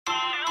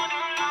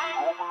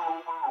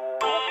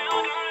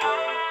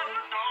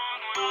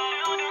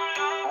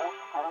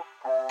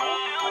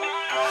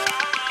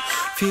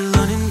feel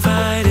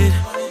uninvited.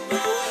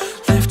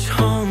 Left your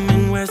home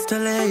in West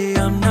LA,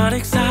 I'm not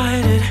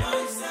excited.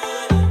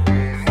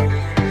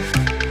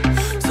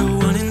 So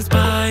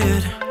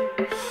uninspired,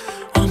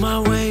 on my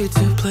way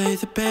to play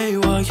the bay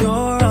while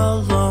you're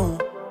alone.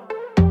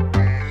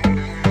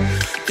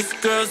 This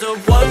girl's a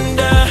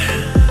wonder,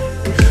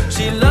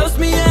 she loves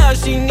me, yeah,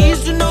 she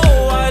needs to know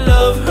I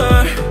love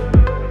her.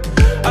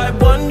 I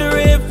wonder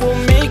if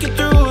we'll make it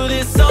through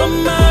this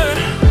summer.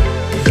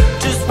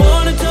 Just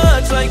wanna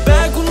touch like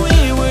back when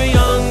we were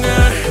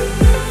younger.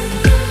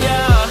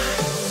 Yeah.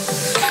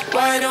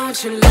 Why don't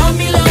you love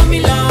me, love me,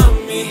 love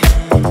me?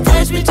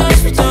 Touch me,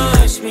 touch me,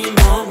 touch me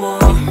no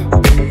more.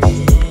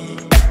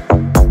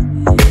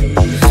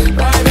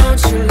 Why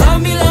don't you love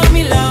me, love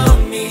me, love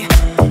me?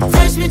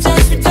 Touch me,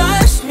 touch me,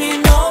 touch me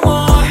no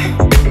more.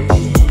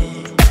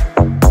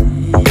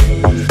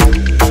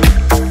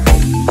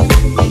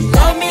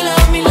 Love me,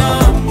 love me,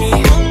 love me.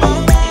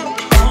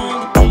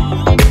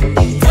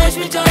 Touch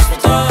me, touch me,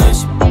 touch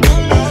me.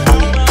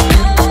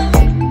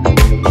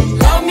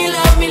 Love me,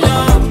 love me,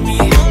 love me.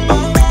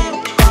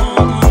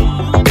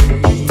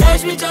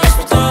 Touch me, touch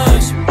me,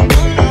 touch me.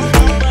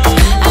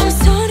 I'm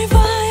so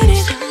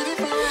divided,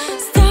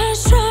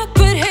 starstruck,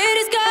 but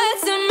haters got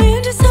some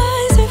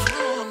indecisive.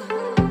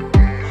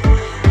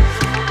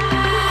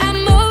 I'm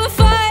over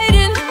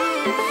fighting,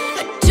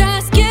 I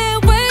just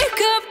can't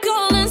wake up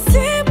cold and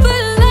sleep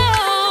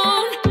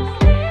alone.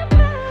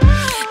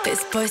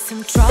 This boy's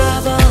some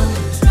trouble,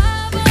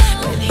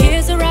 when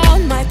he's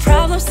around my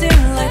problems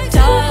seem like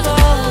double.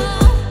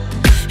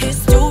 His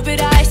stupid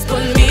eyes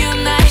put me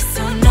on ice,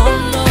 so no,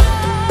 no.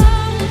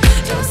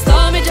 Don't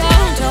slow me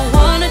down, don't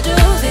wanna do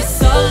this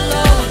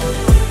solo.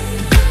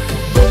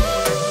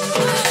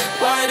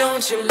 Why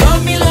don't you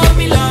love me, love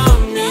me,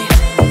 love me?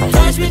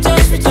 Touch me,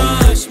 touch me,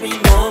 touch me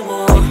no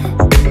more.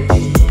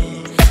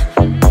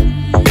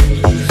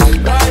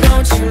 Why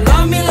don't you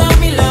love me, love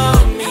me,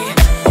 love me?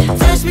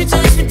 Touch me,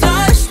 touch me,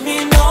 touch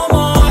me no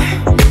more.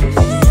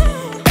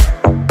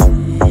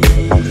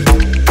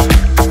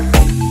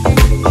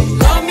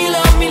 Love me,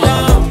 love me,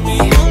 love me.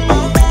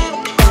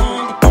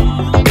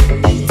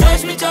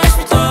 Touch me, touch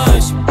me,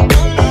 touch me.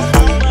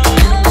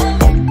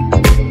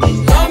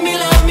 Love me,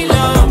 love me,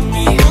 love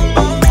me.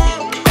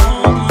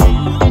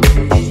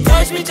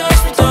 Touch me, touch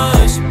me,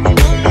 touch me.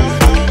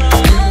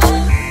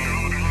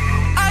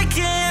 I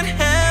can't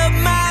help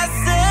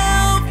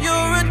myself,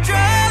 you're a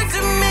drug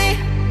to me.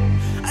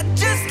 I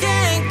just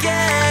can't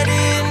get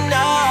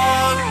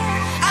enough.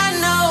 I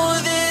know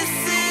this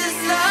is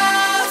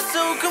love,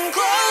 so come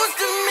close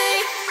to me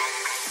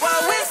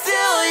while we're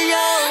still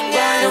young.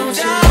 Why don't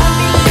you love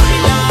me, love me,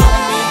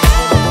 love me?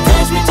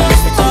 Touch me, touch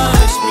me,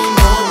 touch me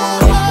no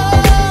more.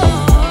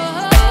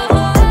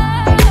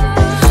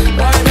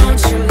 Why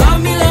don't you love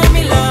me, love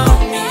me,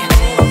 love me?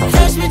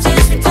 Touch me,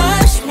 touch me,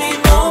 touch me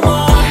no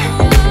more.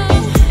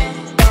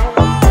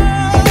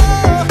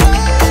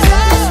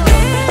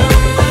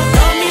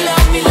 Love me,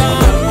 love me,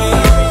 love me.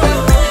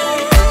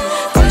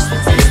 Touch me,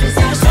 touch me,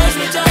 touch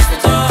me, touch me,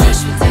 touch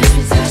me, touch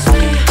me, touch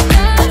me.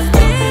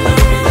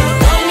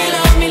 Love me,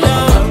 love me,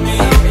 love me.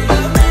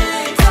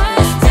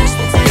 Touch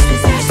me, touch me,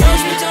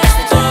 touch me, touch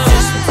me, touch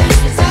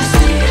me, touch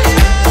me.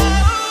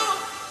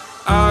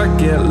 I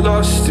get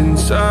lost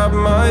inside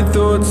my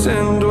thoughts,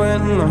 and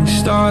when I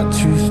start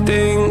to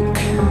think,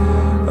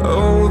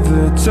 oh,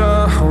 the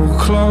Tahoe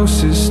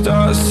closest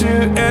starts to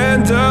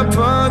end up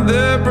on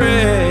the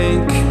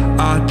brink.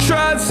 I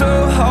tried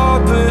so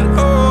hard, but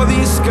all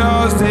these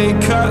scars, they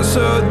cut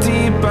so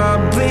deep, I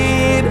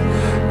bleed.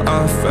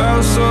 I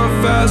fell so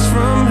fast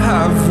from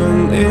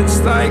heaven,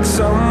 it's like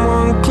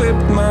someone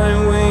clipped my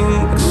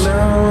wings.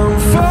 Now I'm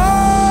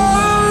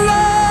falling,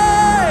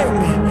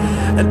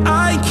 and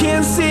I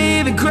can't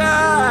see the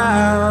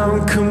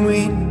ground. Can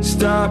we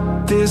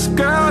stop this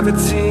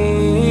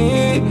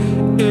gravity?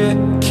 It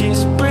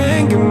keeps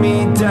bringing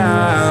me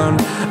down.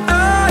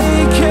 I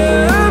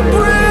can't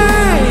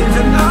breathe,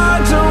 and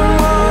I don't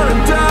wanna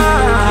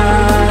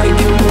die.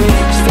 Can we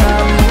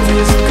stop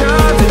this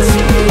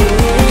gravity?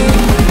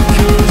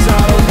 'Cause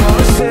I don't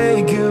wanna say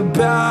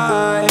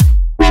goodbye.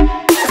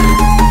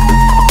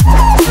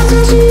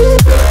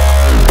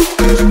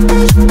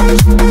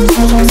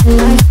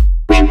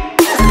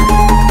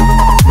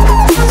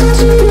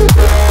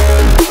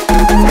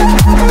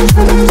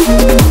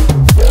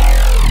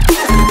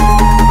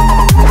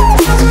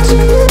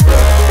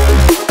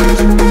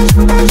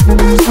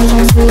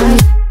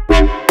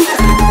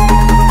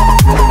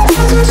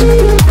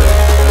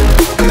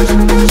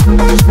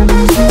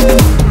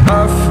 I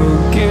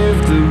forgive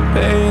the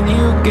pain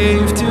you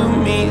gave to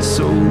me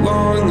so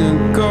long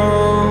ago.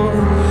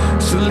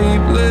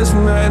 Sleepless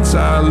nights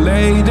I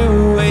laid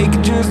awake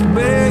just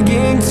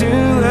begging to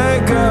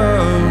let go.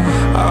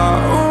 I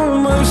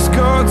almost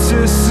got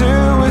to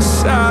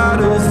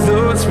suicidal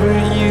thoughts,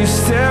 but you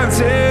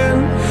stepped in.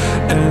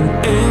 An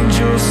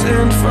angel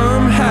sent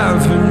from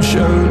heaven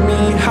showed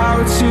me how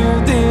to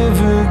live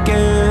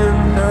again.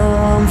 Now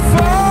I'm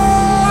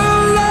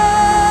falling,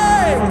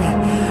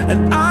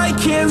 and I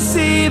can't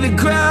see the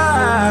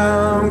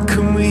ground.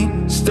 Can we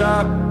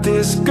stop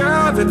this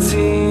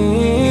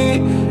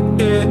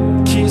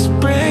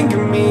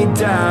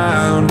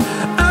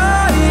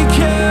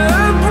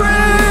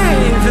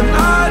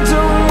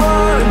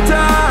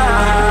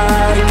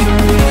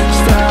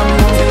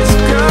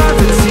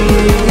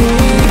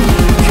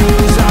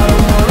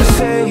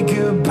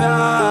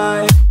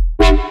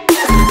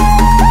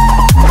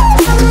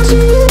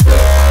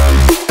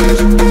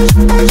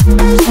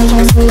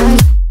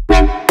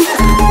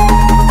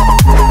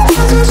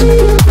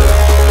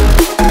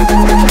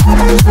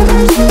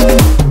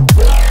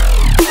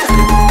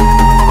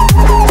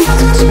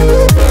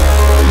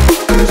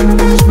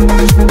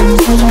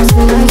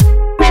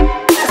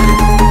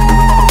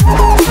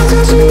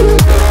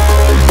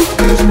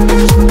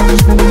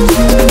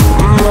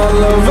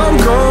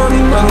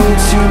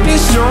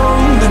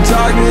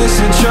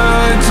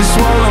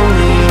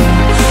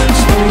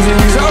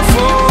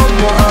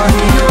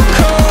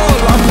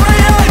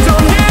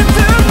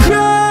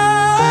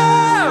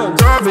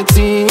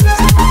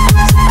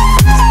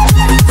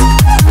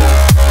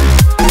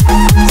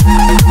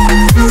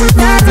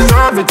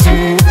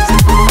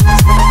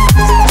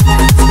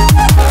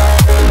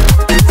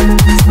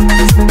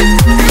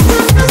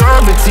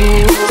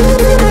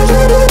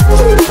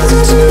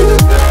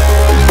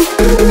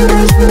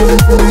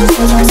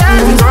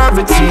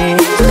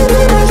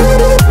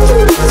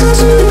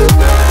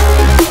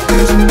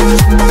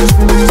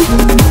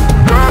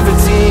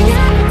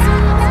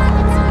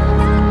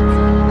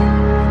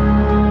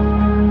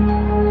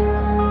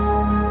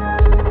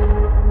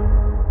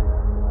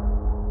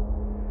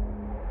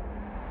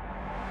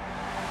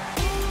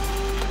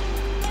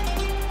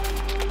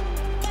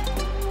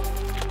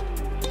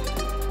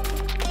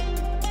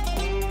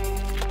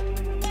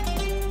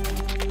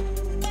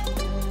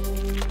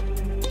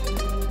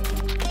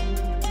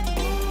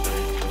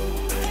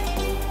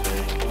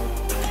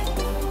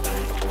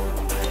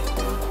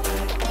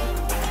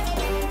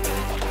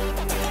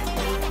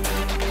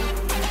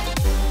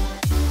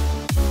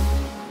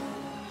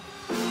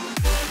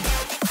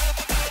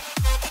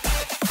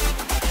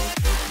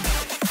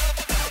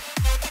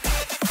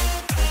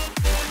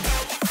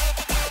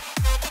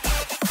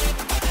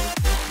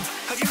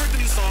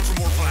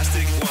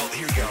plastic. Well,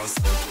 here goes.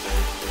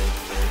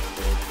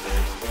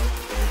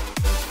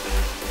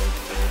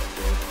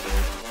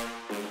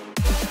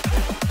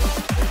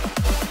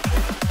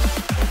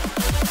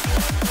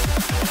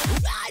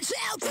 I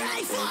shall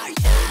pray for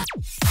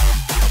you.